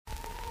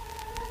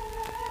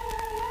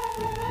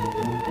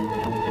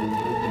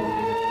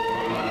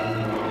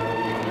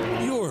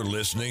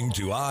listening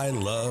to I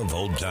Love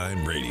Old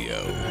Time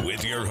Radio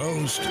with your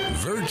host,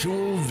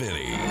 Virtual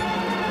Vinny.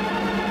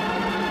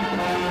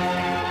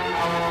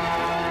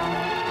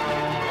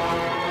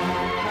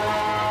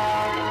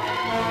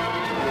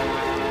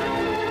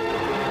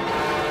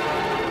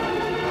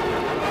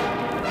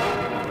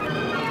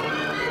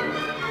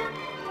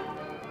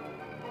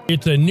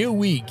 It's a new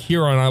week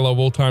here on I Love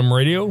Old Time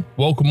Radio.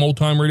 Welcome, Old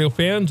Time Radio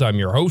fans. I'm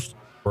your host,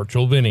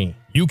 Virtual Vinny.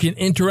 You can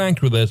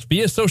interact with us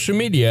via social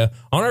media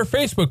on our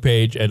Facebook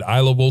page at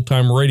I Love Old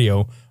Time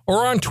Radio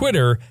or on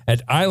Twitter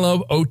at I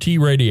Love OT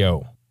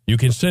Radio. You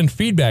can send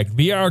feedback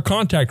via our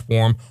contact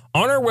form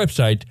on our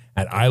website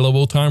at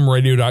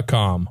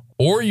iloveoldtimeradio.com,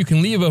 or you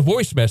can leave a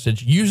voice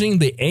message using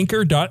the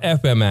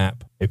Anchor.fm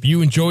app. If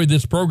you enjoyed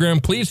this program,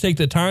 please take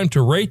the time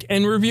to rate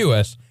and review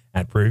us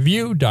at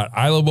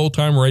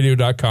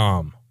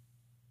review.iloveoldtimeradio.com.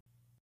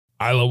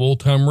 I Love Old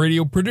Time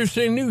Radio produces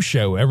a new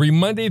show every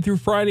Monday through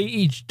Friday,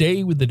 each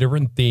day with a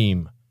different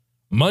theme.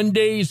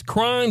 Monday's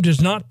Crime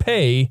Does Not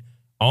Pay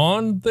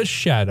on The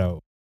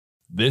Shadow.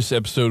 This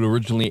episode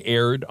originally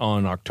aired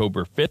on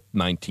October 5th,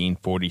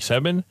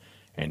 1947,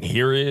 and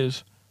here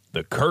is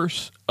The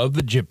Curse of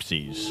the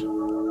Gypsies.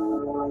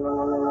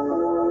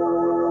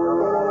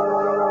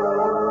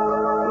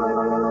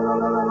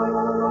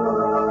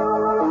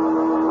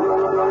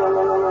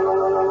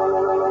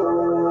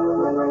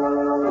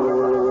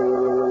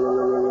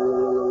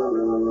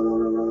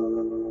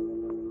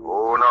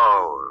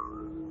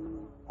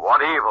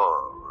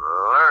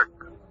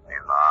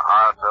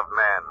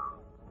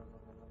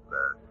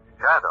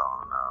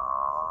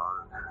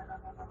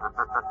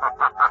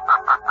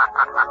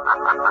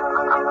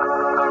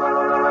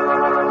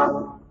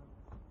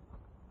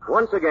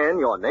 Once again,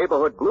 your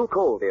neighborhood blue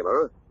coal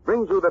dealer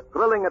brings you the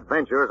thrilling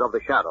adventures of the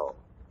Shadow,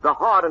 the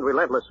hard and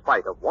relentless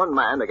fight of one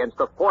man against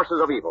the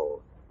forces of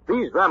evil.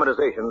 These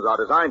dramatizations are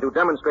designed to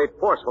demonstrate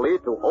forcefully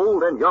to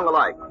old and young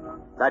alike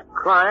that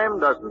crime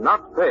does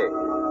not pay.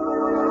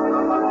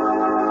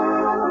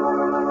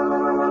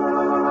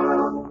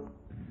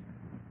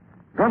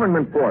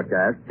 Government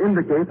forecasts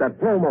indicate that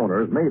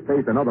homeowners may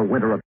face another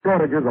winter of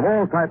shortages of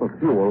all types of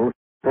fuel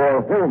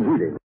for home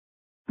heating.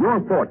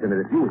 You're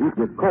fortunate if you heat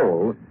with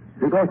coal,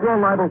 because you're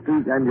liable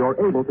to and you're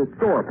able to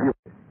store fuel.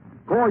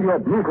 Call your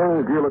blue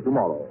coal dealer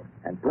tomorrow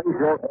and place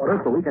your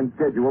order so we can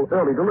schedule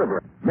early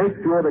delivery. Make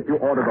sure that you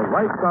order the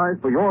right size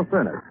for your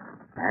furnace.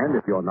 And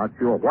if you're not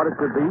sure what it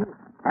should be,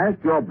 ask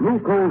your blue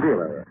coal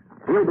dealer.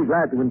 He'll be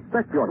glad to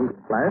inspect your heat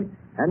plant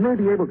and may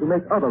be able to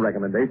make other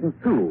recommendations,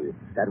 too,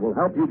 that will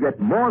help you get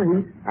more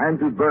heat and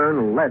to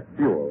burn less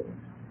fuel.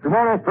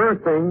 Tomorrow,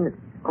 first thing,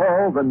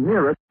 call the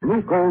nearest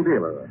blue coal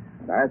dealer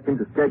and ask him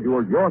to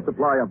schedule your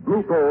supply of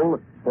blue coal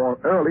for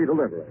early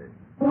delivery.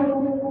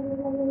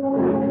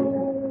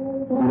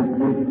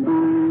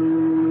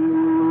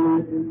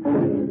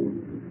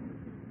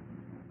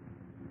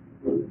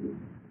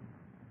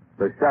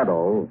 The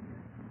Shadow,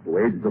 who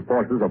aids the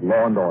forces of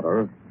law and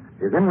order,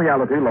 is in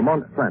reality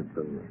Lamont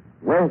Cranston,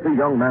 wealthy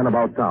young man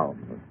about town.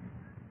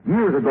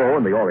 Years ago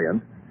in the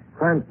Orient,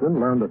 Cranston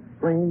learned a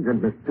strange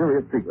and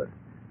mysterious secret,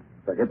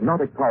 the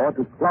hypnotic power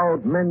to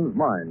cloud men's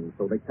minds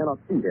so they cannot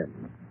see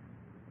him.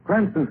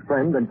 Cranston's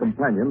friend and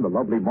companion, the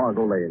lovely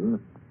Margot Lane,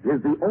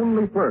 is the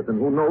only person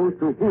who knows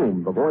to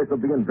whom the voice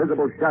of the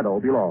invisible Shadow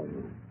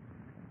belongs.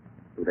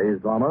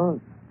 Today's drama,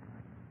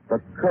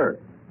 The Curse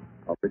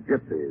of the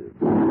Gypsies.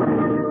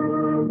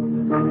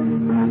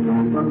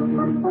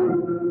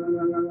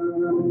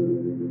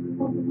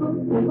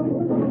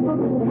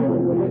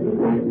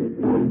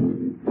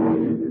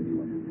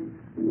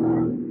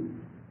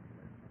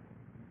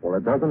 For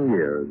a dozen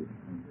years,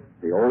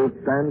 the old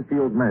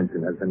Stanfield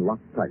mansion has been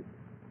locked tight.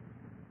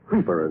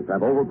 Creepers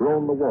have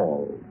overgrown the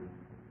walls.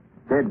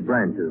 Dead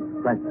branches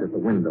scratch at the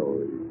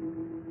windows.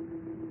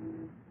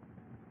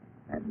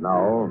 And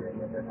now,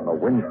 on a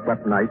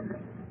windswept night,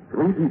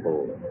 three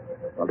people,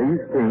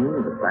 Elise King,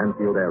 the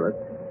Stanfield heiress,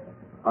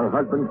 her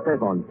husband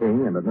Stefan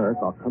King, and a nurse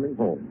are coming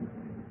home.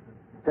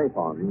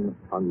 Stefan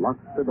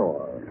unlocks the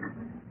door.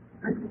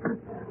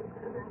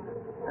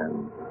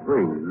 And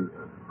three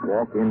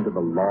walk into the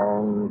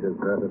long,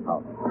 deserted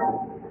house.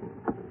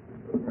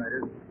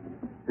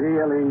 See,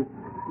 Elise,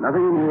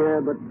 nothing in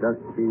here but dust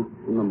heaps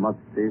and the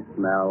musty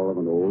smell of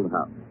an old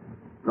house.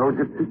 No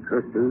gypsy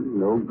curses,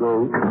 no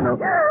ghosts, no...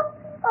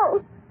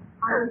 Oh,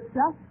 I was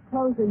just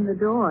closing the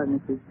door,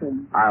 Mrs.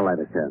 King. I'll light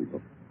a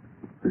candle.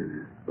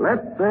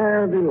 Let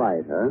there be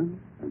light, huh?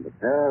 And the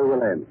terror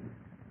will end.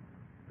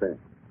 There.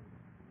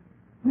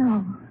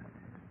 No.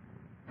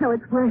 No,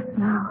 it's worse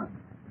now.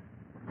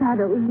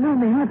 Shadows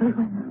looming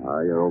everywhere. Ah,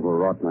 you're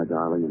overwrought, my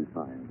darling, and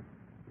tired.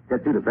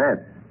 Get you to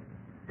bed.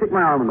 Take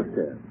my arm on the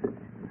stairs.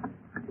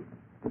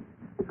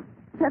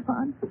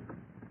 Stefan,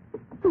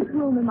 whose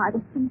room am I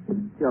to sleep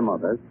in? Your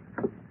mother's.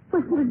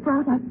 Was she was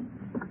brought up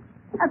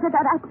after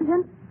that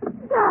accident?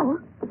 No,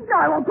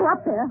 I won't go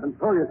up there.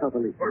 Control yourself,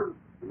 Elise.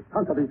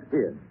 Conquer these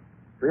fears.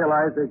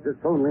 Realize they exist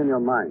only in your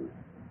mind.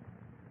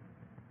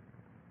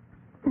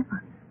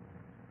 Stefan.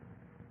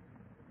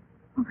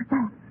 Over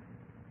there.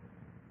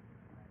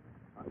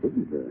 I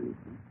didn't hear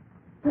anything.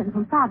 Came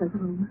from Father's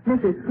room.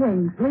 Mrs.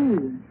 King,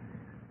 please.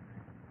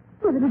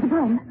 Here it is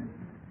again.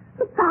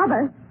 It's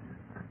Father.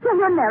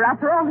 Still in there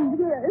after all these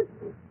years.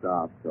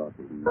 Stop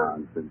talking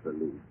nonsense,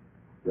 Elise.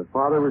 Your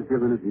father was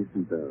given a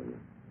decent burial.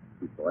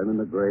 You saw him in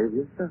the grave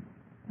yourself.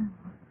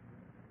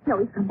 No,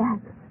 he's come back.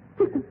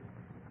 Listen.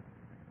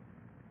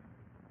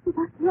 You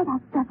must hear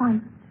that,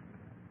 Stefan.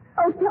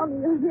 Oh, tell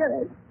me you hear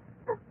it.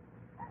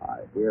 I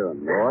hear a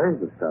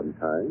noise of some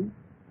kind.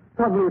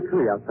 Probably a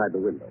tree outside the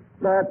window.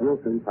 But we'll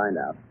soon find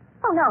out.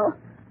 Oh, no.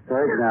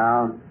 Take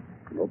now.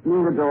 I'm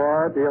opening the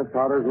door to your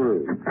father's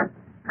room.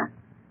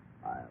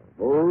 I'll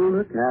hold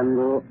the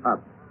candle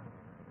up.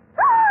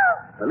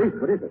 Elise,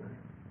 what is it?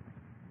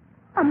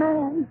 A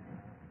man.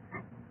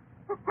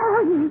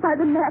 Hanging by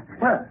the neck.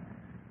 Where?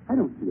 I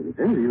don't see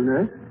anything. Do you,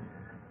 nurse?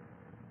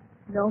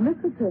 No,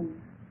 Mr. King.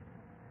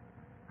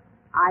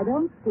 I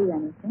don't see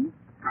anything.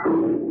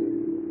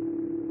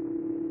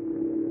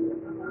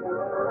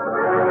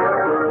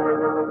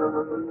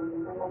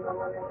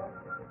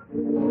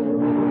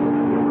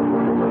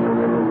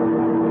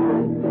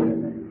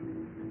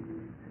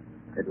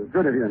 It was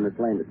good of you and Miss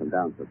Lane to come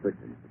down so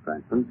quickly, Mr.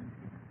 Cranston.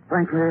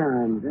 Frankly,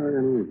 I'm very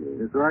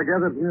uneasy. So I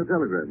gathered from your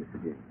telegram,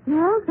 Mr. King. You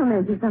also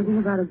mentioned something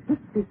about a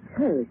gypsy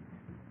curse.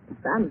 It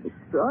sounds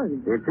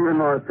extraordinary. It's even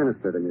more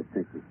sinister than you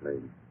think, Miss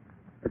Lane.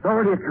 It's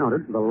already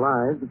accounted for the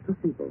lives of two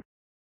people.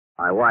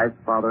 My wife,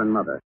 father, and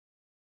mother.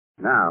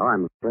 Now,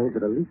 I'm afraid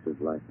that Elisa's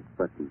life is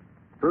threatened.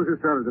 Suppose you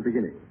start at the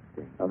beginning.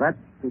 Now, that's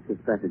been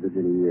suspected for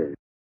many years.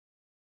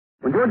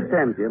 When George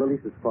Stanfield,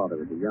 Elisa's father,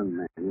 was a young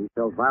man, he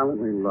fell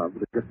violently in love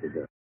with a gypsy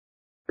girl.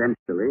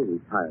 Eventually, he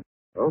tired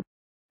of her.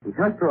 He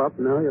cast her up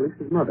to marry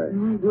Elisa's mother.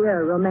 Oh,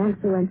 dear, romance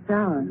went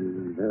sour.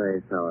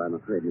 Very sour, I'm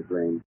afraid, Miss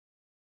Lane.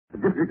 The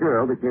gypsy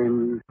girl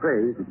became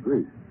crazed with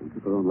grief and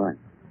took her own life.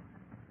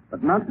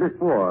 But not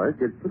before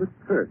she had put a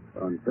curse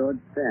on George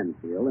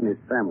Stanfield and his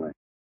family.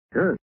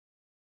 Curse?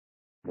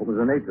 What was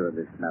the nature of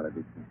this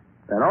malady?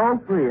 That all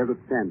three of the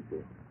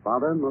Stanfields,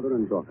 father, mother,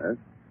 and daughter,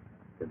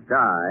 should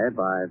die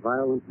by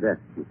violent death,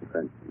 Mr.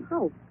 Cranston.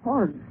 How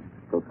horrible.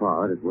 So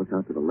far, it has worked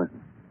out to the letter.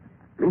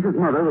 Elisa's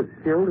mother was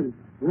killed in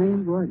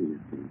plain writing.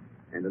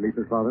 And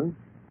Elisa's father?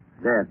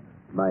 Death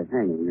by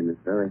hanging in this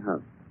very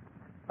house.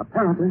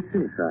 Apparently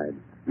suicide.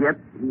 Yet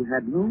he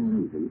had no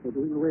reason for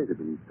doing away with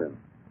himself.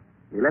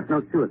 He left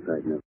no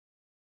suicide note.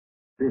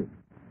 See,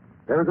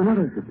 there was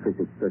another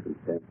suspicious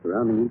circumstance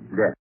surrounding his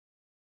death.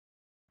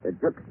 The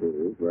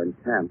Gypsies were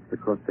encamped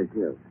across the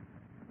hills.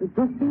 The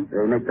gypsies?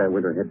 They make their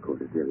winter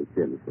headquarters here in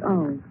Michigan.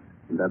 Oh.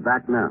 And they're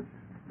back now.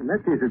 In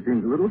that case, it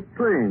seems a little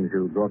strange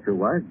you brought your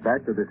wife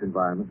back to this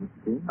environment,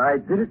 Mr. King. I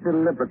did it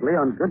deliberately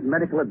on good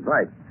medical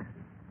advice.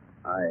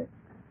 I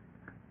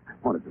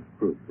wanted to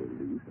prove to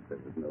Elise that there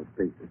was no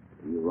basis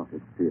for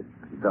neurotic fear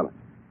developed.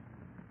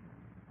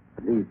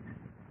 At least,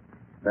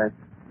 that's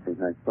what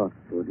I thought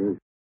it would do.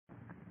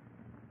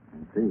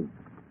 I see.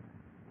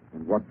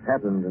 And what's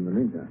happened in the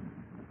meantime?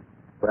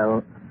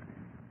 Well,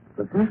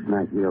 the first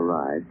night we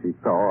arrived, she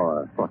saw,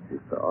 or thought she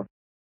saw,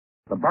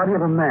 the body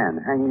of a man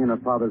hanging in her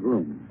father's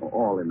room.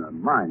 All in her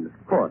mind, of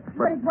course,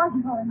 But it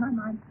wasn't all in my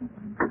mind.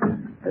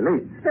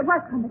 Elise. There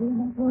was somebody in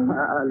that room.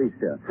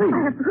 Alicia, please.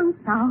 I have proof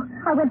now.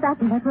 I went back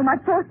in that room. I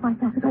forced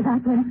myself to go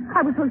back in.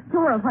 I was so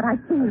sure of what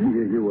I'd seen.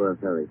 You were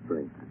very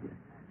brave.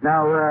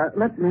 Now,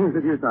 let me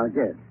introduce our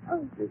guest.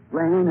 Oh. Miss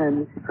Lane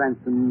and Mr.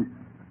 Cranston,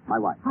 my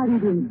wife. How do you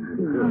do?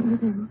 How do you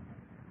do?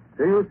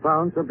 So you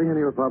found something in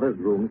your father's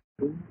room,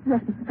 Mr. King?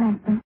 Yes, Mr.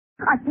 Cranston.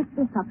 I picked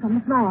this up from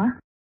the floor.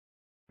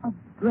 A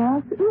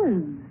brass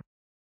earring.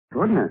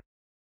 Goodness.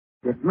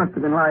 It must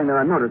have been lying there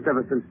unnoticed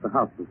ever since the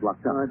house was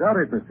locked up. I doubt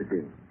it, Mr.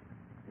 King.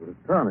 It was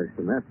tarnished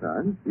in that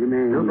time. You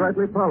mean... Still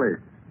brightly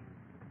polished.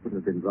 Couldn't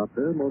have been dropped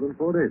there more than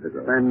 4 days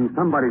ago. Then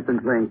somebody's been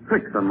playing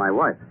tricks on my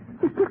wife.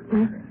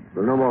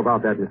 We'll know more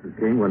about that, Mrs.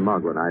 King, when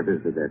Margaret and I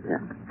visited their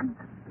camp.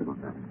 Come on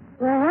now.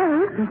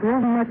 Well, there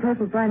isn't much hope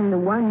of finding the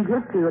one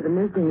gypsy with the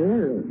missing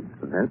earring.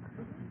 Perhaps.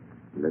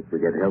 Unless we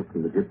get help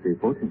from the gypsy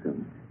fortune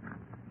teller.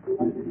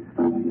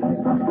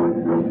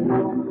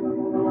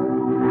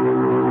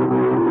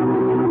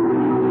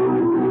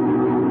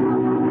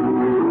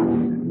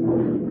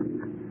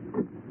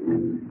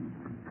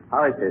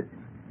 How is this?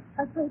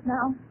 Asleep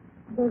now.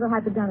 They were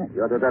hypodermic.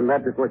 You ought to have done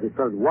that before she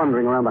started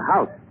wandering around the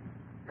house.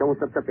 She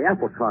almost upset the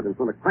apple cart in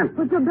front of Cranston.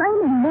 But you're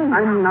blaming me.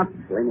 I'm not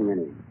blaming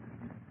any.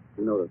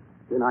 You know,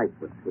 the night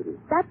was pretty.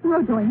 That's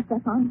your doing,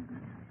 Stefan.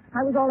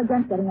 I was all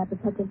against getting that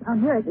detective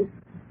down here.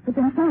 It's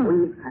insane.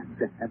 We have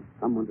to have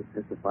someone to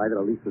testify that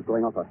Elise was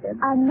going off her head.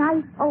 A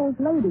nice old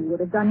lady would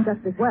have done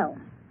just as well.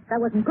 That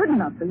wasn't good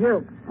enough for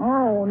you.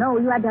 Oh, no,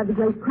 you had to have the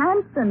great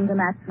Cranston to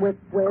match with.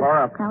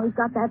 Cora. Now he's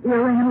got that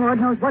earring, and Lord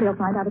knows what he'll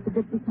find out at the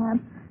gypsy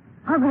camp.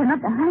 Hungry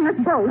enough to hang us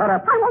both. Shut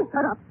up. I won't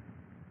shut up.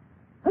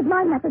 It's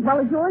my mess as well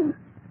as yours.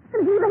 And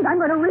if you think I'm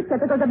going to risk it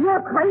because of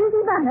your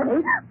crazy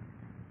vanity...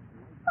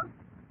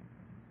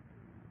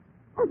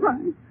 Oh,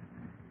 fine.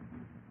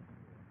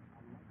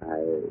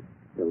 I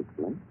don't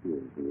like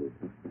you,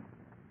 Elisa.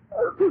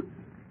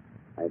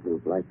 I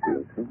don't like you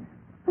at all.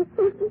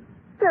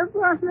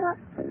 Stefan.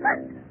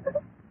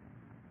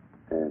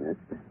 That's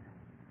better.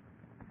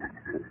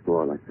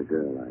 more like the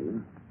girl I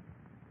love.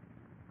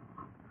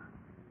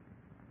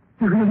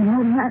 You really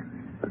know that?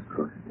 Of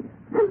course.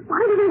 Then why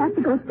do we have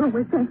to go through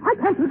with this? Why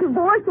can't you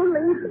divorce or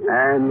leave?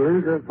 And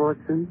lose her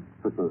fortune?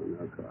 Oh,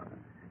 no, Cora.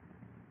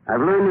 I've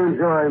learned to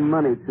enjoy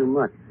money too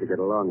much to get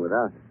along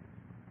without it.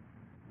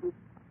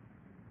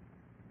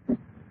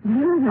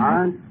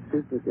 Aren't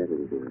you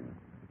forgetting, dear?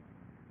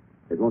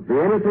 It won't be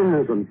anything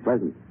that's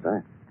unpleasant, in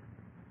fact.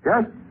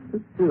 Just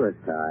the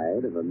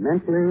suicide of a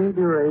mentally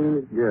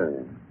deranged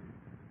girl.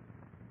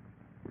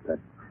 That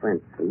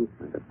Cranston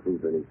trying to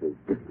prove anything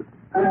different.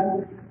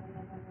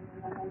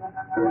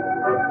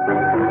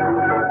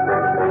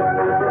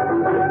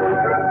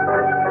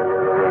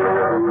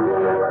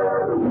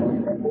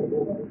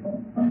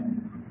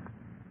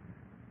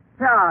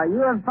 So,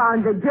 you have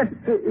found the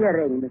gypsy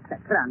earring, Mr.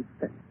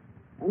 Cranston.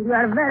 And you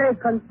are very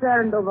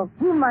concerned over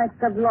who might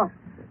have lost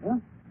it, huh?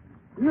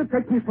 You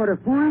take me for a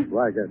fool?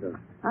 Why, Gato?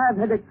 I've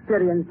had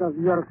experience of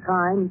your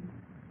kind.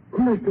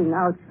 Meeting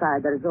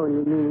outsiders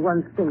only mean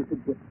one thing to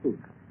gypsies.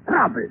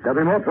 Robbery. There'll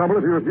be more trouble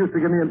if you refuse to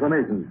give me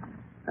information.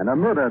 And a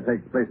murder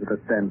takes place at the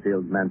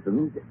Stanfield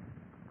mansion.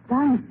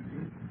 Thanks.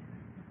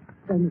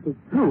 Then it is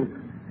true.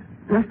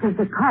 Just as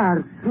the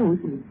car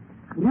showed me,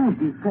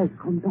 Ruby has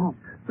come back.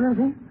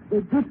 Brother,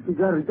 the gypsy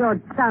girl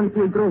George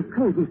Stanfield drove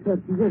crazy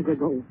 30 years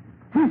ago.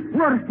 He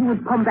swore she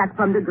would come back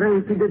from the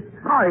grave to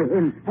destroy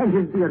him and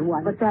his dear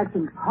wife. But that's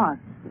impossible.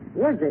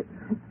 Is it?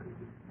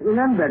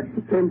 Remember,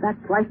 she came back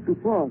twice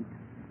before.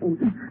 And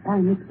each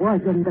time it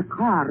was in the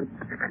car.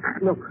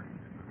 Look,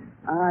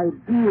 I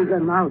beat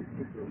them out.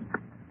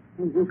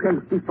 And you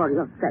can see for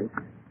yourself.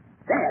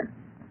 There.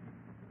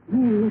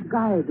 He is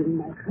guiding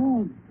my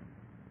friend.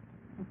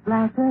 The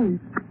flat ace.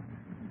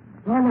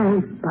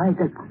 Followed by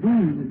the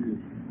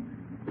queen.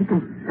 It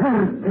is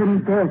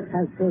certain death,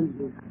 I tell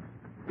you.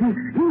 Is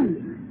she,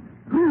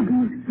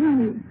 Ruby's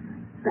she,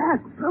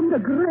 back from the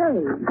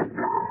grave.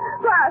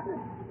 What?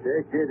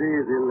 Take it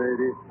easy,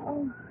 lady.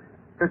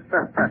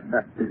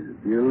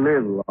 You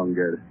live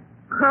longer.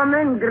 Come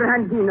in,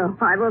 Grandino.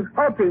 I was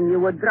hoping you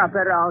would drop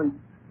around.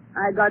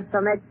 I got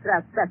some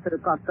extra special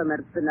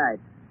customers tonight.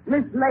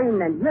 Miss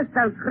Lane and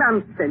Mr.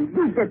 Cranston,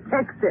 the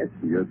detectives.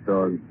 You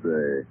don't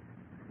say.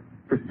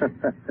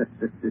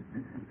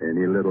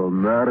 Any little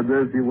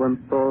murders you once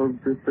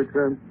solved, Mr.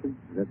 Cranston?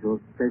 That's your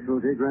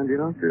specialty,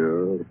 Grandino?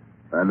 Sure.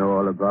 I know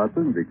all about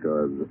them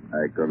because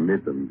I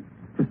commit them.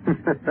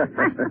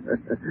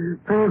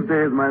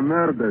 Tuesday is my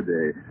murder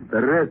day.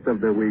 The rest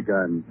of the week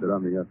I'm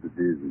drumming up the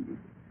season.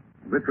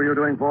 Which were you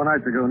doing 4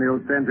 nights ago in the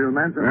old Stanfield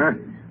mansion? Huh?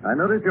 I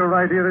noticed your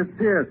right ear is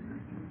pierced.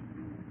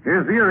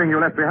 Here's the earring you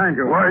left behind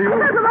you. Why are you...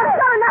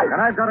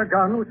 And I've got a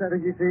gun, which I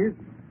think he sees.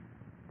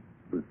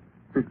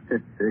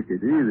 Take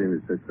it easy,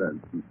 Mr.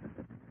 Cranston.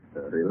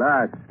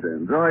 Relax.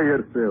 Enjoy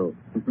yourself.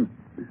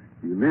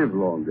 You live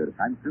longer.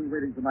 I'm still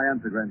waiting for my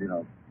answer,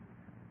 Grandino.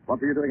 What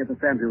were you doing at the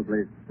Stanfield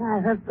place? I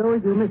have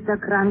told you, Mr.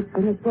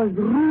 Cranston, it was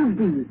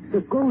Ruby,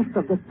 the ghost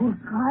of the poor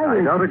I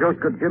child. doubt a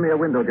ghost could give me a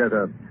window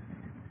getter.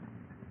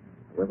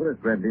 However, if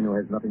Grandino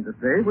has nothing to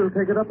say, we'll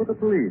take it up with the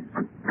police.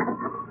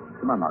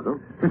 Come on, Margot.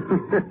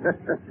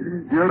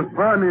 You're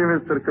funny,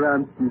 Mr.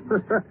 Cranston.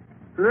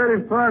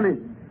 Very funny.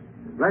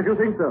 Glad you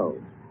think so.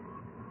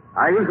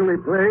 I usually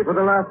play for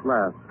the last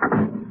laugh.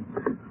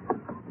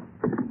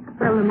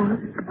 Tell them all.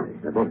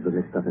 They're both the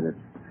mixed up in it.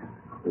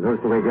 Was those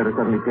the way Gerda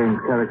suddenly changed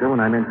character when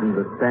I mentioned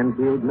the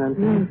Stanfield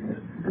mansion? Yes.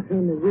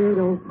 Became a weird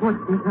old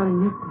fortune telling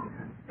me.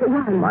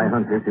 Why? My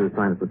hunch is she was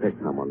trying to protect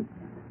someone.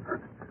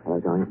 All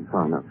right, Darling,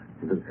 far enough.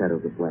 Into the shadow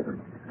of this wagon.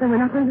 So we're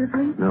not going to the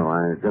police? No,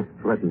 I just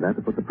threatened that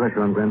to put the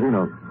pressure on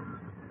Grandino.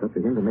 It's up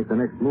to him to make the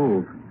next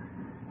move.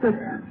 Look.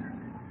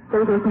 There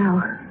he goes now.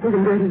 He's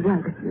in dirty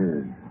blood.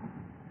 Yes.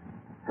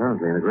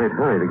 Apparently in a great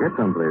hurry to get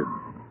someplace.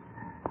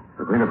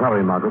 We're going to follow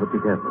him, Margot, but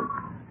be careful.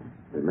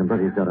 Remember,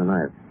 he's got a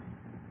knife.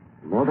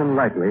 More than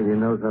likely, he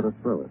knows how to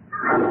throw it.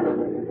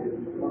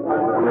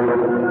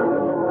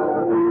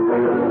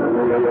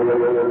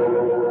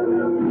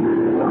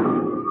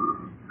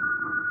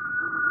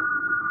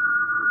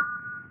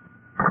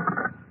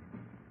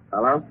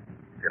 Hello?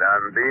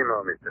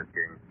 Grandino, Mr.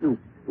 King. You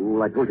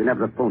fool, I told you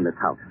never to phone this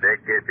house.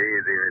 Take it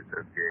easy,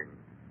 Mr. King.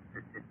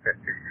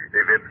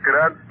 If it's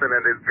Cranston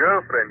and his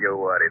girlfriend you're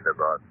worried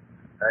about,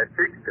 I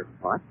fixed him.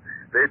 What?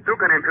 They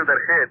took it into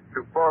their heads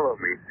to follow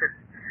me.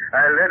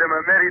 I led them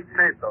a merry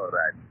chase, all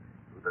right,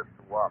 to the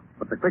swamp.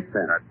 But the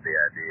quicksand. That's the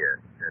idea.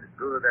 They're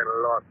good and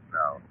lost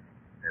now.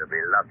 They'll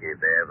be lucky if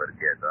they ever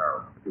get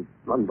out. You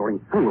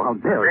blundering fool, how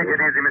dare Take you?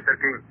 it easy, Mr.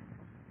 King.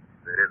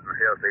 There isn't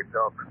healthy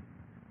talk.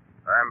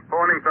 I'm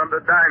phoning from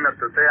the diner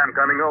to say I'm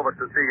coming over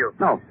to see you.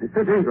 No, it's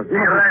too dangerous. Be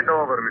right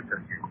over, Mr.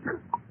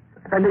 King.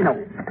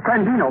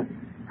 Grandino.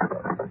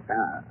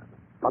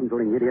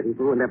 Blundering idiot, he's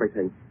ruined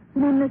everything.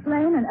 You mean Miss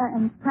Lane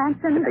and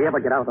Cranston? If they ever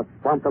get out of the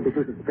swamp, they'll be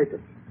too suspicious.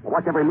 Now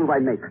watch every move I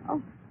make.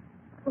 Oh,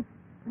 well,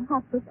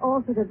 perhaps it's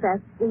all for the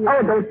best.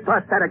 Oh, don't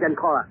start that again,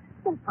 Cora.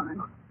 That's fine.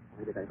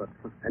 Why did I ever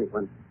trust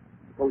anyone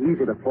so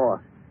easy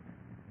before?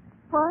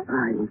 What?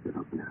 I won't give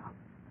up now.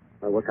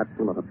 I'll work out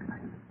some other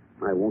plan.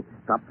 I won't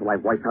stop till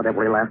I've wiped out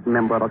every last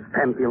member of the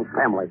Stanfield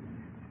family.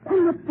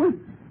 And it was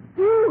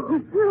you who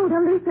killed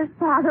Elisa's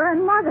father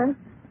and mother.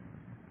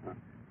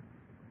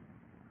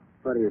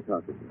 What are you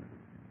talking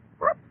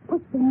about?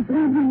 What's been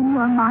bleeding in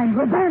your mind?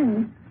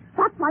 Revenge.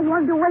 That's why you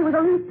under away with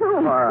Elise, too.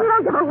 Laura. You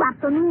don't give a rap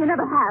for me. You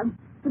never have.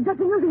 You've just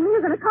been using me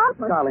as an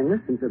accomplice. Darling,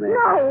 listen to me.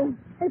 No.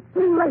 It's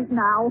too late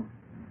now.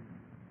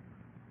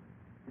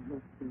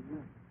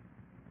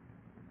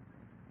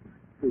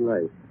 Too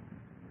late.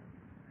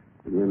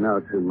 You know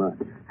too much.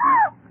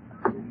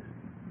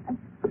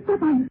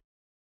 Stefan.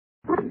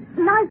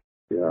 Nice.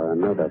 You're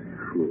another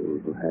fool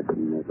who had the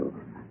medal.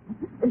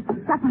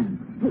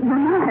 Stefan, you're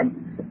mad.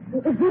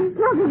 If you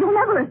kill me, you'll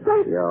never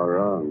escape. You're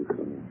wrong,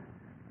 Cole.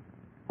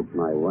 It's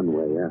my one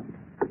way out.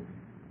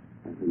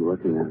 I've been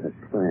working out a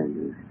plan,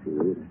 you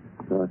see. It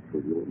starts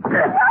with you.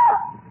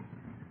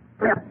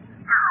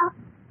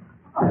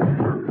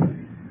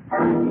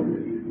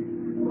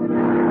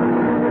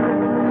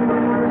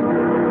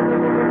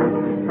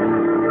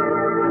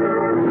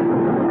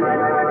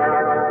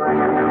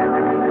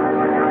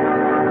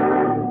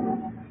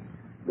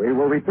 We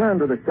will return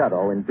to the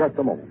shadow in just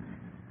a moment.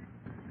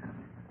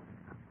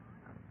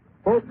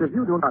 Folks, if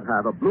you do not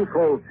have a Blue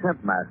Coal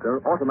Temp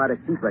Master automatic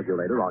heat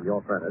regulator on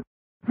your furnace,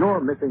 you're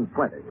missing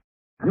plenty.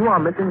 You are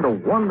missing the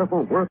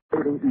wonderful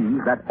worth-saving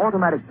ease that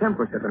automatic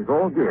temperature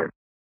control gives.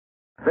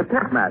 The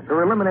Temp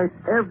Master eliminates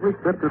every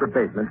trip to the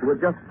basement to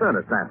adjust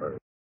furnace dampers.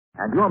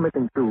 And you're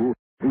missing, too,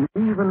 the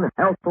even,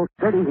 healthful,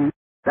 steady heat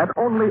that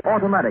only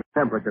automatic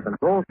temperature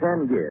control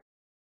can give.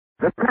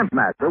 The Temp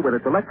Master with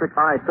its electric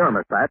eye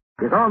thermostat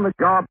is on the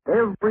job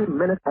every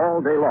minute all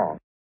day long.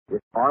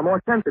 It's far more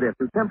sensitive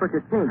to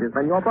temperature changes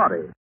than your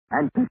body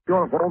and keeps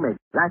your home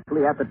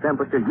exactly at the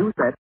temperature you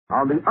set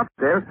on the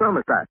upstairs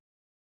thermostat.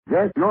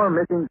 Yes, you're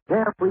missing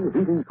carefree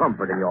heating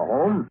comfort in your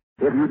home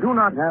if you do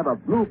not have a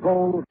Blue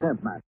Coal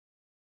Temp Master.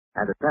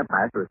 And a Temp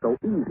Master is so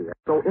easy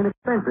and so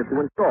inexpensive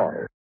to install.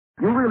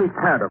 You really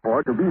can't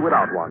afford to be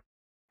without one.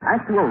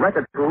 Actual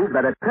records prove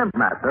that a Temp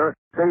Master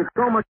saves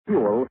so much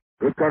fuel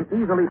it can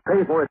easily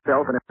pay for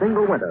itself in a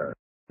single winter.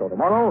 So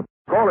tomorrow,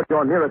 call at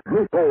your nearest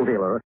Blue Coal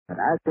dealer and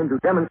ask him to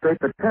demonstrate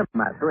the Temp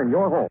Master in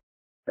your home.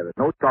 There is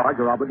no charge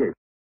or obligation.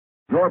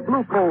 Your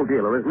Blue Coal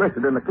dealer is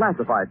listed in the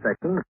classified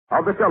section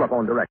of the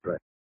telephone directory.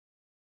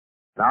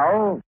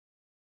 Now,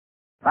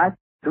 back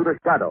to the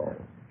shadow.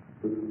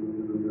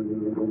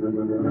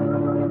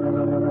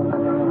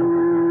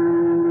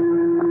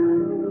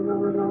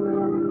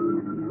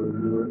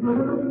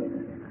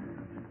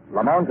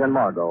 Lamont and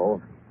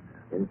Margot,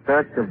 in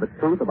search of the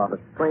truth about a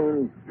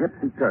strange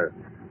gypsy curse,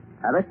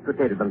 have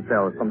extricated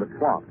themselves from the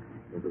swamp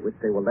into which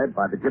they were led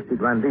by the gypsy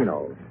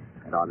Grandinos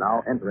and are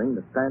now entering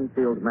the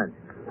Stanfield mansion.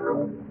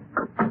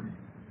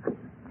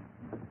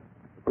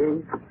 The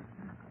key?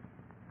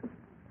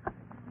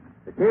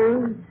 The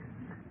key?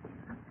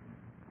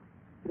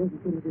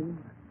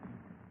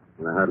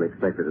 I hardly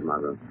expected it,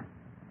 Margot.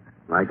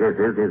 My guess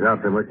is he's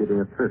out somewhere keeping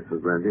a tryst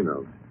with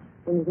Grandinos.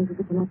 Then you think we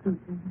could connect them?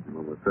 I'm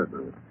almost certain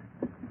of it.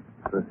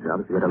 First job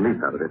is to get a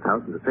lease out of this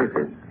house and to safe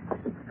it.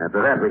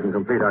 After that, we can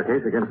complete our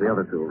case against the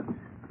other two.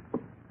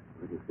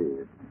 Let me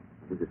see.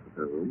 Is this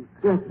her room?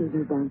 Yes, we'll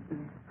be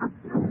downstairs.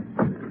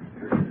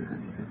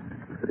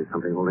 Could be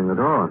something holding the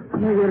door.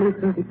 Maybe at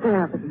least we'll be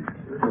clear of it.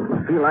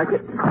 Doesn't feel like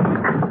it.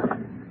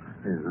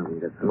 Yeah, now we can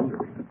get through.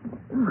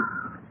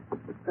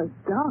 It's so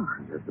dark.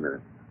 Just a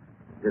minute.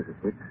 Here's the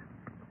switch.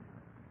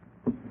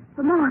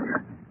 Lamont.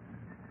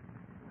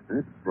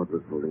 That's what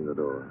was holding the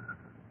door.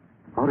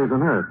 Bodies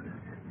on earth.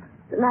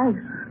 The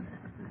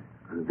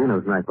knife.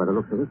 Dino's knife by the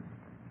looks of it.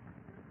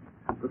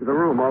 Look at the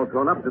room all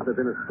thrown up as if there'd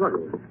been a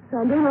struggle.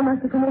 Sandino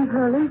must have come in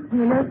for a lease,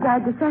 and the nurse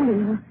died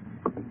descending her.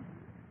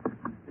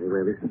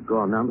 Anyway, this is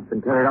gone now. It's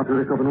been carried out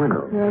through this open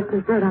window. Yes,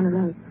 there's dirt on the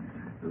leg.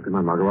 Well, come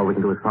on, Margot. All we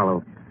can do is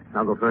follow.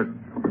 I'll go first.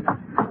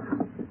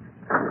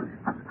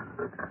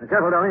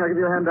 Careful, darling. I'll give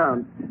you a hand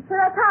down.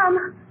 Here I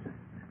come.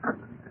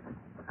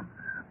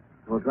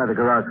 We'll try the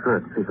garage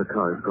first, see if the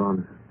car is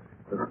gone.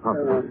 If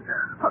possible.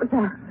 What was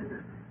that?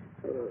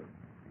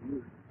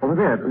 Over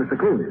there, it's Mr.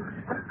 Keene.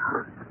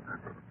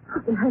 He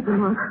can hurt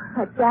Lamont.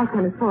 That gash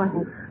on his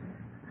forehead.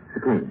 Mr.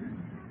 Keene.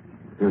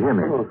 You hear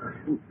me? Oh,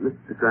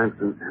 Mr.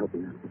 Cranston, help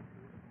me.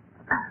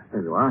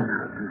 There you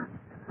are.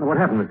 Now, what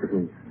happened, Mr.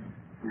 Keene?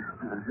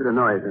 I heard a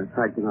noise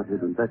outside, came out here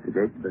to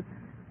investigate, but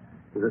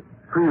there was a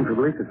scream from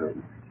Lisa's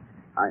room.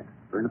 I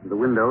ran up to the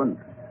window and...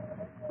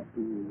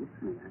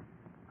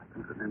 I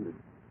can't remember.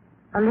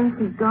 Elise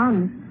is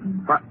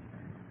gone. What?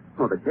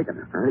 Oh, they've taken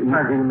her. Easy,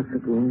 Mr.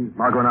 Keene.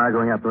 Margot and I are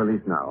going after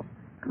Elise now.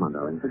 Come on,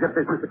 darling. Forget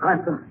this, Mr.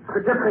 Cranston.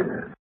 Forget this.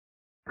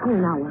 Here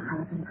now what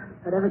happened.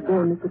 Whatever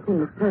game Mr. King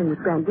was playing with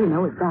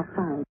Brandino is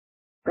backfired.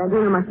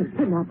 Brandino must have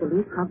kidnapped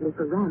Elise, probably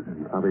for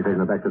ransom. I'll be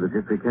taking her back to the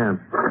gypsy camp.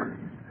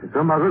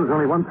 So, Margot, there's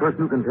only one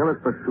person who can tell us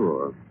for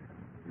sure.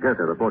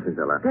 Gerda, the fortune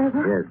teller.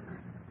 Gerda? Yes.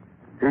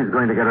 She's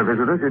going to get a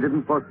visitor she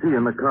didn't foresee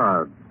in the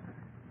car.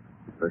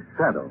 The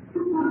shadow.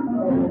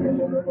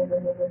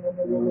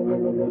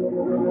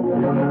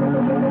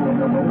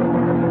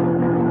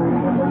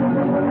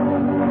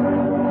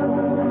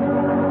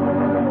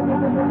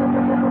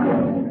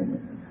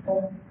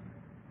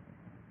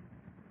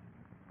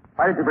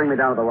 Why did you bring me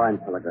down to the wine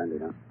cellar,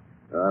 Grandino?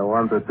 I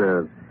wanted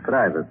a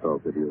private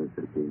talk with you,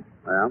 Mr. King.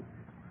 Well?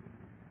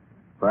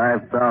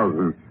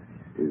 5,000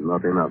 is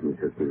not enough,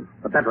 Mr. King.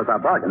 But that was our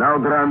bargain. Now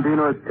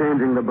Grandino is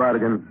changing the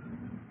bargain.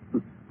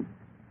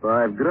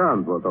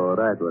 $5,000 was all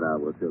right when I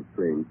was just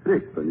playing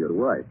tricks on your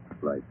wife,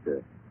 like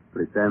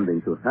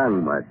pretending to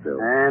hang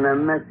myself. And a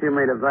mess you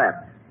made of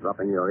that,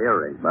 dropping your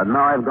earring. But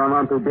now I've gone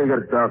on to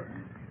bigger stuff.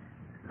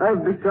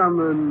 I've become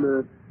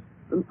an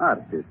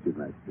artist, you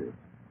might say.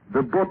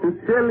 The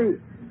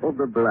Botticelli of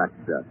the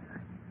blackjack.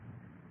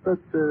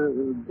 That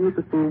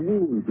beautiful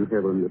wound you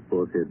have on your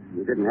forehead.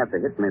 You didn't have to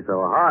hit me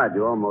so hard.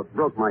 You almost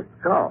broke my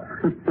skull.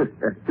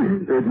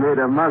 It made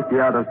a monkey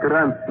out of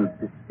Cranston.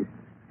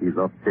 He's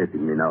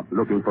upsetting me now,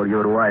 looking for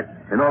your wife.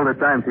 And all the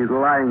time she's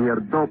lying here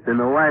doped in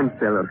the wine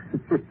cellar.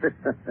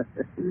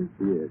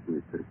 Yes,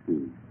 Mr.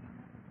 King.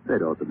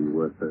 That ought to be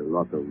worth a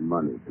lot of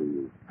money to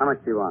you. How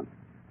much do you want?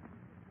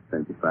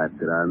 25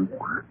 grand.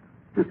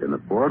 You can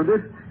afford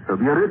it. You'll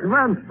be a rich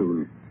man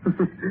soon.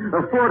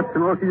 A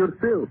fortune all to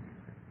yourself.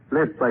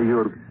 Left by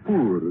your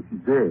poor,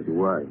 dead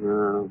wife.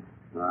 No,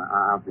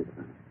 I'll think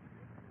about it.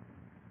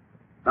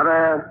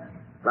 Another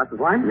glass of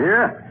wine?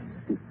 Yeah.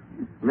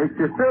 Makes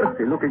you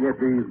thirsty looking at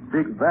these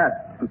big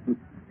vats.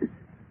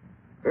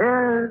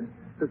 Here's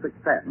to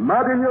success.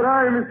 Mud in your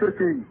eye, Mr.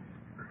 King.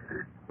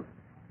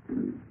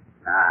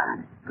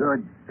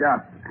 Good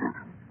stuff.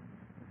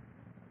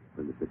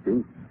 Well, Mr.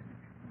 King,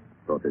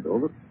 thought it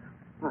over?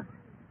 What?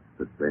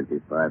 The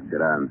 25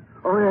 grand.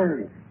 Oh,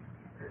 yes.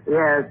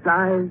 Yes,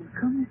 I've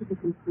come to the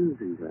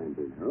conclusion,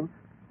 Grandino.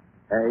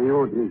 You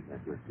won't need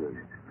that much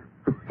money.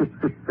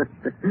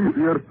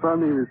 You're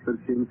funny, Mr.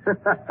 King.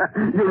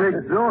 You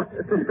exhaust.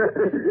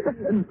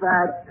 In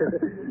fact,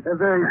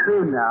 very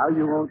soon now,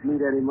 you won't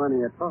need any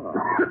money at all.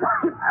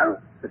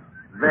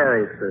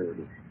 Very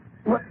soon.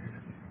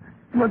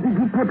 What did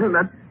you put in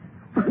that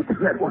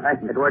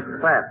wine? It works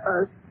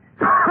fast.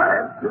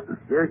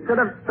 You should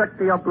have stuck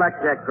to your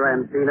blackjack,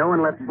 Grandino,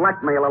 and let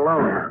blackmail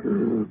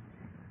alone.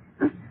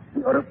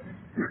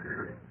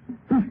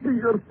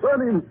 You're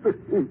funny, Mr.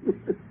 King.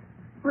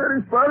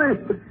 Very funny.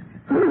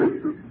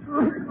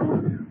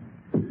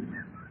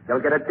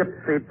 You'll get a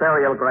gypsy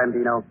burial,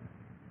 Grandino.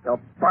 Your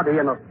body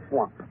in a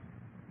swamp.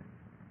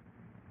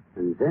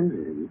 And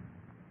then,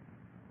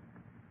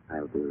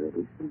 I'll be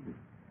ready soon.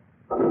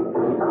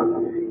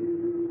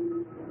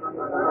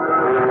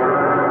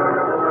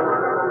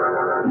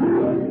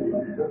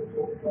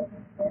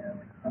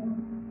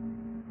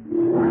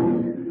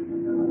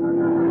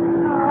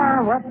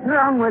 What's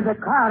wrong with the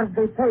cards?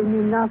 They pay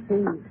me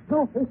nothing.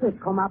 No figures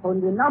come up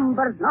on the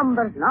numbers.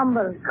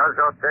 Because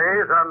your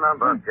days are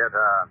numbered,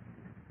 Getter.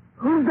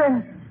 Who's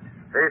there?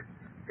 This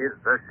is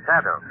the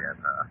shadow,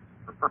 Getter.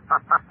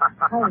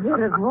 I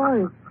hear a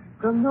voice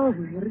from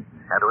nowhere.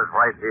 Shadow is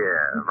right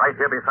here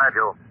beside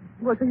you.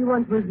 What do you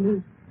want with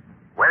me?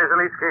 Where is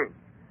Elise King?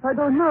 I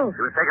don't know.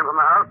 She was taken from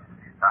the house.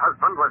 Her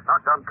husband was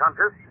knocked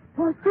unconscious.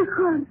 What's this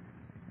one?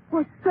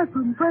 What's that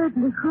one?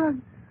 Badly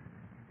crushed.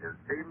 You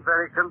seem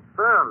very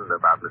concerned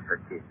about Mr.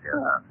 King,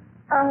 Getter.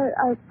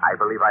 I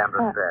believe I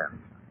understand.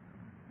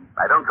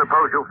 I don't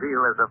suppose you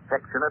feel as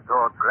affectionate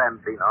toward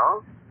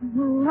Grandino?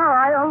 No,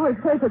 I always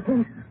hated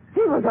him.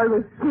 He was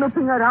always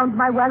snooping around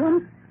my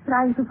wagon,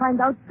 trying to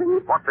find out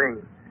things. What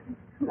things?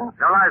 No.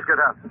 No lies,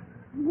 Getter.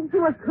 He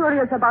was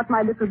curious about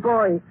my little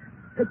boy,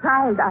 the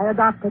child I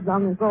adopted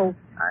long ago.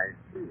 I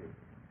see.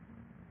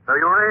 So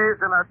you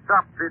raised an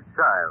adopted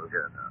child,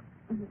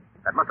 Getter.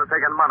 That must have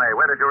taken money.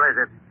 Where did you raise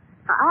it?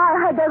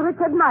 I had a rich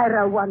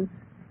admirer once.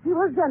 He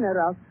was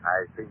generous.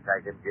 I think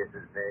I can guess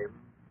his name.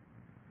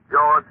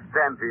 George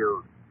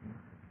Stanfield.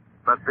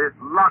 But this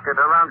locket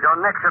around your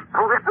neck should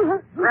prove it.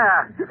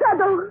 There.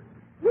 Shadow,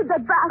 you the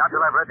bastard. Now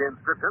till I've read the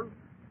inscription.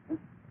 To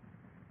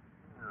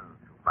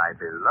my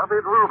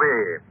beloved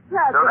Ruby.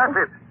 Shadow. So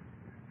that's it.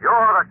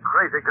 You're the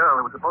crazy girl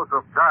who was supposed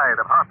to have died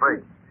of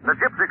heartbreak. The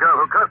gypsy girl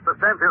who cursed the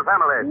Stanfield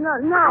family. No.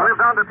 But you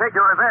lived on to take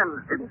your revenge.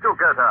 It's you,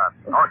 Gerda.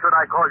 Or should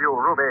I call you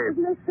Ruby?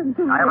 Listen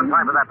to me. I haven't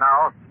time for that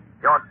now.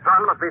 Your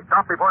son must be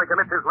stopped before he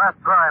commits his last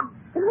crime.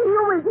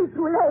 You will be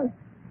too late.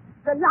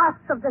 The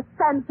last of the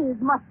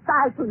Stanfields must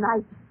die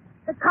tonight.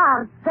 The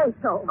cards say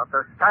so. But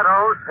the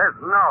shadow says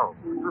no.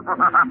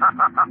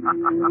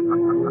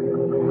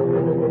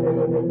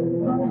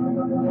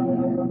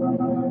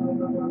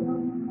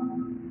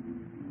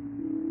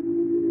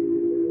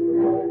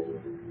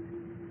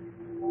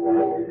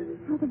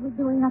 What are we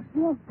doing up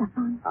here,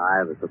 Stefan? I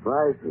have a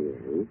surprise for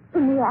you.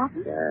 Yeah?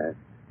 Yes.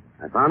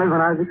 I found it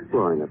when I was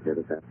exploring up here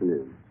this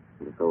afternoon.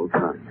 In this old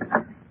trunk.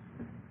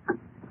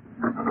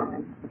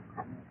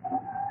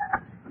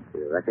 Do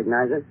you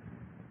recognize it?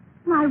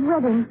 My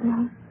wedding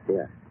dress.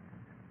 Here.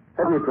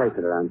 Let me place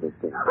it around this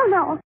thing. Oh,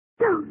 no.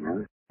 No.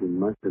 No, you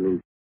must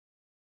believe.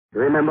 Do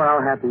you remember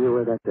how happy you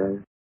were that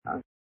day?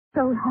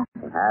 So happy.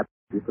 Perhaps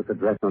you put the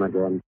dress on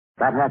again.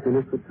 That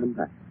happiness would come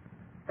back.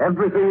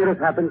 Everything that has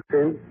happened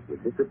since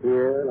would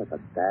disappear like a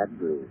sad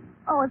dream.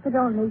 Oh, if it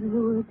only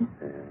would.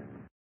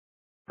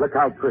 Look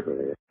how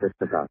prettily it fits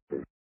the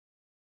costume.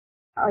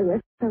 Oh,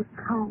 you're so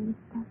kind,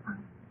 Stefan.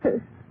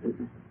 So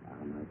sweet.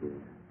 Come, my dear.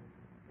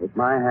 Take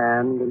my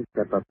hand and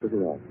step up to the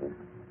altar.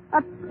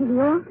 Up to the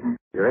altar?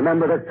 You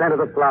remember the scent of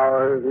the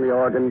flowers and the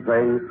organ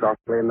playing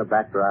softly in the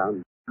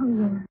background? Oh,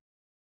 yes.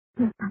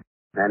 Yes,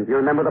 And do you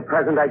remember the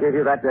present I gave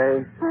you that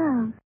day?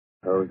 oh.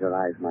 Close your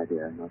eyes, my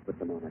dear, and I'll put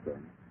them on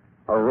again.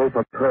 A rope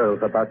of pearls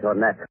about your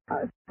neck.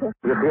 Oh, Stefan.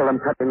 You feel them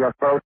touching your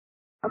throat?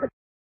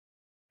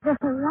 There's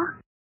a rock.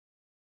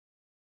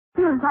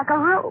 Feels like a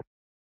rope.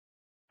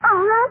 A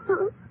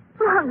rattle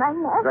around my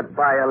neck.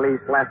 Goodbye,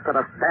 Elise. Last at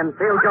a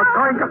standstill. You're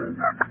going to...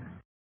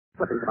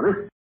 Listen, Johnny.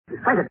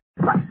 Fight it.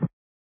 What?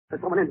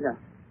 There's someone in here.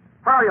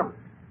 Where are you?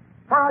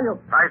 Where are you?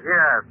 Right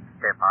here,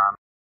 Stefan.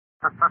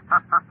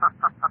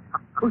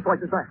 Whose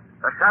voice is that?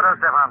 The Shadow,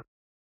 Stefan.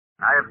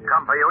 I've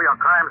come for you. Your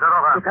crimes are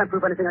over. You can't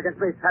prove anything against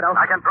me, Shadow.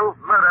 I can prove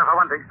murder for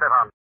one thing,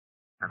 Stefan.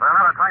 And for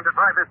another, trying to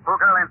drive this poor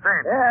girl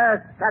insane. Yes,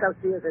 Shadow,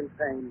 she is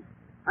insane.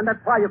 And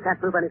that's why you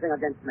can't prove anything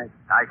against me.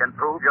 I can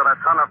prove you're the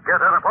son of Goethe,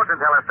 the fortune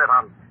teller,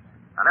 Stefan.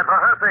 And if for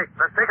her sake,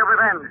 the sake of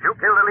revenge, you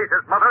killed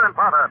Elise's mother and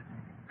father,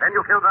 then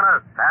you killed the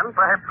nurse, and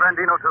perhaps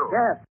Brandino, too.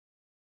 Yes,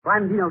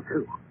 Brandino,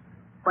 too.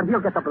 But he'll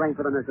get the blame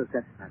for the nurse's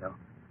death, Shadow.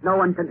 No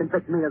one can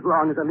convict me as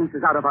long as Elise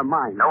is out of her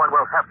mind. No one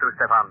will have to,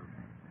 Stefan.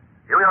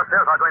 You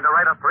yourself are going to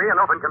write a free and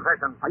open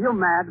confession. Are you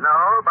mad? No,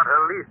 but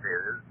Elise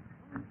is.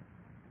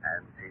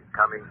 And she's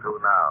coming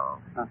through now.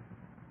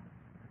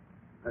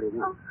 What do you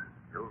mean?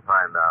 You'll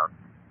find out.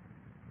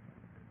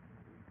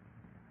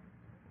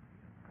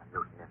 Can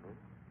you hear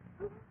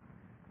me?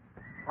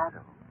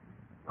 Shadow,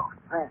 your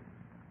friend.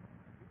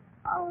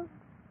 Oh.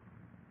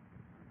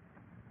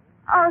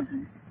 Oh,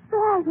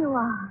 there you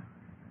are.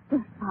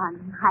 The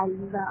son I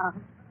love.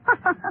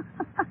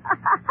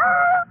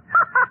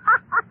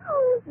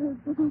 You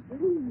didn't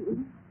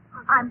believe.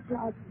 I'm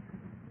glad.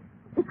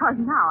 Because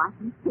now I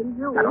can see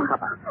you. Shadow,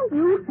 Papa.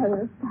 You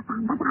failed,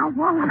 Stefan, but I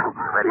won't.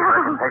 Ready for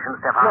a confession,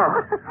 Stefan?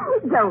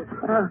 Don't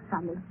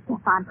from me,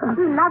 Stefan.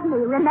 You love me,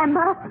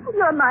 remember?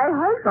 You're my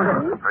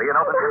husband. Free and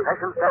open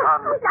confession, Stefan?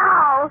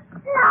 No!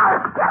 No,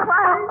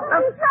 Stefan!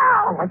 No!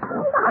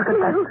 I'll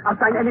confess. I'll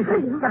sign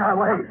anything. Get her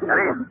away.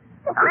 Elise!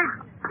 Elise!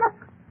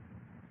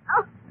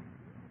 Oh,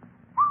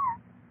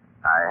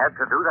 I had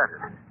to do that.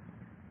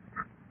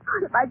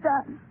 what have I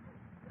done?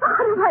 What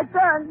have I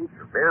done?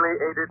 You barely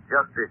aided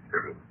justice to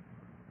me.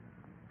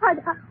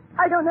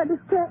 I don't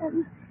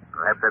understand.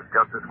 Perhaps that's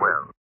just as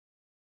well.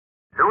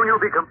 Soon you'll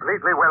be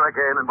completely well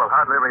again and will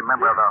hardly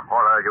remember the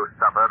horror you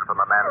suffered from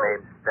a man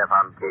named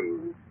Stefan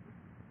King.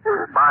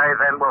 By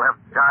then will have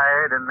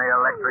died in the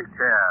electric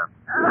chair.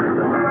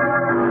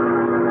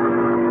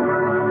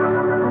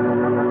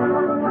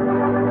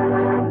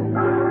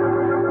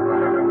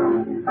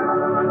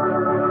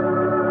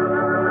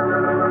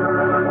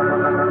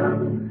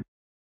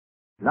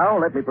 Now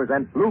let me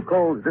present Blue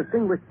Coal's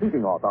distinguished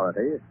seating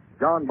authority,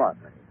 John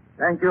Bartley.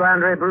 Thank you,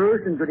 Andre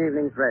Baruch, and good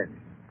evening, friends.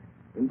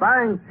 In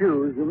buying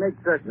shoes, you make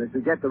certain that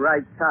you get the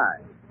right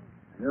size.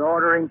 And in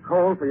ordering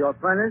coal for your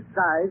furnace,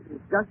 size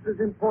is just as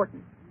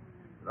important.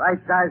 The right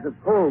size of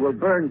coal will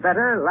burn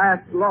better,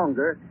 last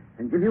longer,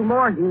 and give you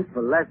more heat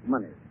for less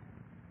money.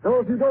 So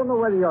if you don't know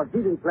whether your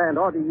heating plant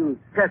ought to use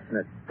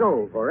chestnut,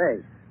 stove, or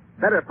eggs,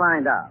 better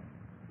find out.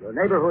 Your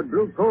neighborhood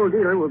Blue Coal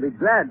dealer will be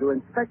glad to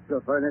inspect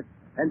your furnace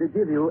and to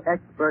give you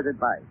expert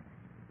advice.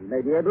 He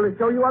may be able to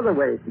show you other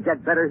ways to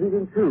get better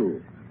heating,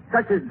 too,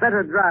 such as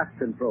better draft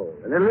control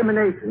and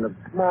elimination of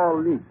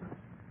small leaks.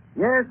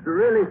 Yes, to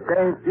really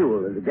save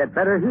fuel and to get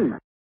better heat.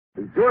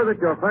 Be sure that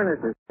your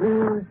furnace is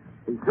clean,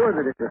 be sure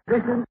that it's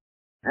efficient,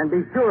 and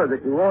be sure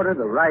that you order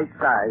the right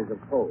size of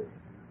coal.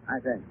 I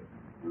thank you.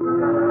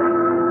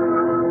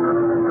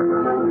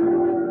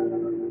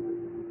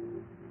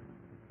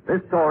 This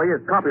story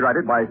is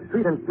copyrighted by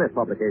Street and Smith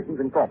Publications,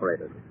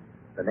 Incorporated.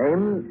 The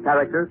names,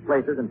 characters,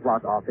 places, and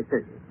plot are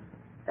fictitious.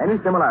 Any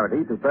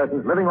similarity to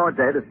persons living or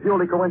dead is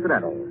purely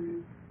coincidental.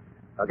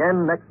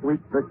 Again, next week,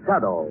 The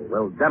Shadow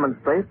will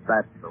demonstrate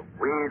that The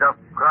weed of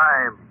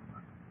crime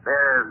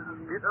bears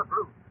bitter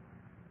fruit.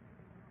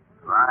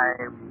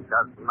 Crime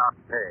does not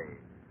pay.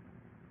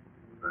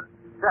 The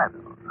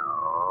shadow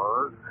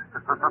knows.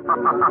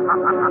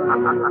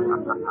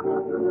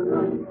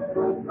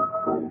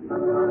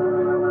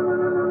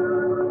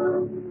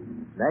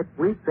 next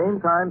week, same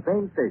time,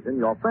 same station,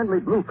 your friendly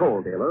Blue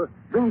Coal dealer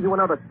brings you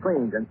another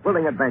strange and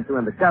thrilling adventure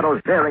in the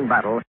Shadow's daring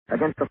battle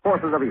against the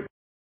forces of evil.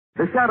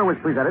 The Shadow is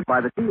presented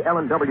by the T.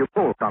 Ellen W.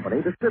 Coal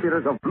Company,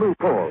 distributors of Blue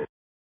Coal.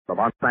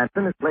 Lamont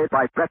Cranston is played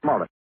by Brett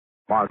Morris.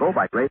 Margot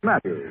by Grace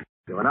Matthews.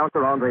 Your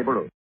announcer, Andre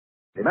Baruch.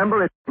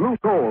 Remember, it's Blue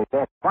Coal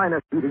for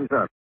finest heating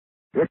service.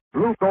 It's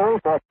Blue Coal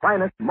for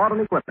finest modern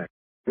equipment.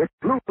 It's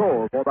Blue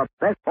Coal for the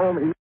best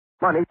home heat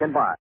money can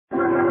buy.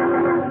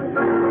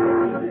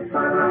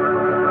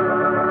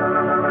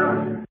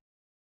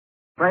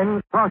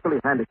 Friends, partially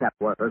handicapped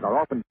workers are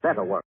often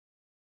better workers.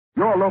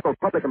 Your local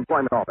public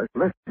employment office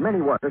lists many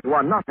workers who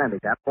are not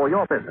handicapped for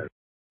your business,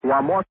 who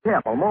are more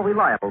careful, more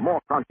reliable, more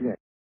conscientious.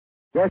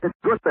 Yes, it's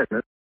good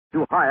business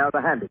to hire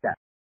the handicapped.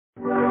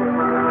 This is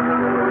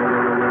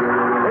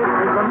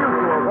the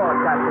Mutual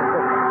Broadcasting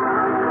System.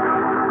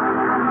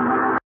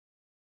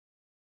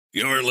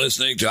 You're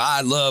listening to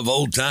I Love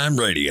Old Time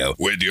Radio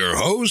with your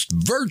host,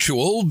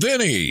 Virtual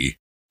Vinny.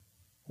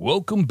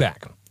 Welcome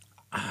back.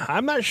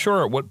 I'm not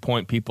sure at what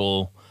point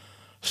people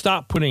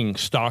stop putting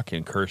stock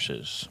in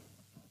curses.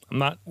 I'm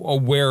not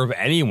aware of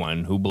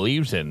anyone who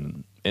believes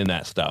in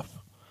that stuff.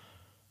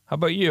 How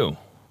about you?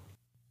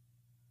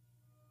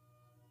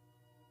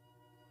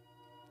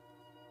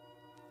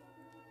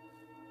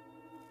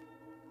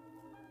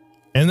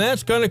 And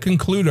that's going to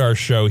conclude our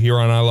show here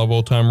on I Love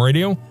Old Time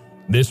Radio.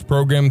 This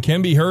program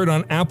can be heard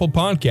on Apple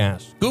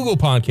Podcasts, Google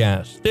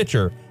Podcasts,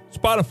 Stitcher,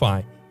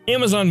 Spotify,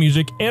 Amazon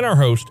Music, and our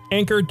host,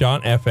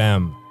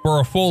 Anchor.fm. For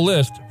a full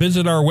list,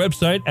 visit our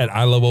website at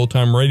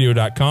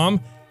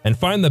iloveoldtimeradio.com and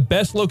find the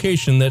best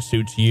location that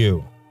suits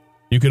you.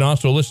 You can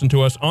also listen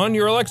to us on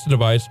your Alexa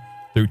device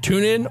through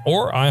TuneIn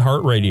or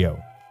iHeartRadio.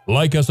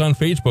 Like us on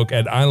Facebook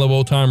at I Love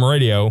Old Time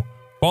Radio.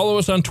 Follow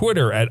us on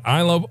Twitter at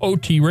I Love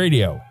OT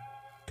Radio.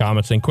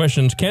 Comments and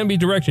questions can be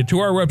directed to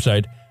our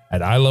website at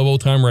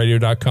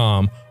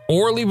iloveoldtimeradio.com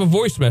or leave a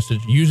voice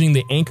message using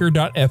the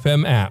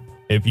Anchor.fm app.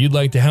 If you'd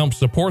like to help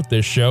support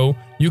this show,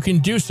 you can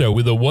do so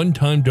with a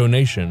one-time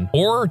donation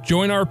or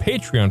join our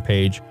Patreon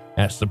page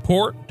at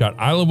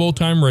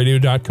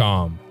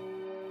support.iloveoldtimeradio.com.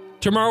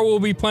 Tomorrow we'll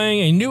be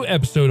playing a new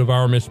episode of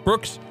Our Miss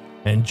Brooks,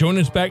 and join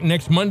us back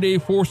next Monday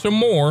for some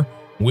more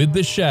with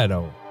The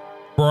Shadow.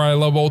 For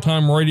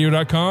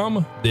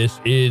iloveoldtimeradio.com, this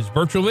is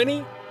Virtual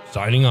Vinny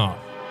signing off.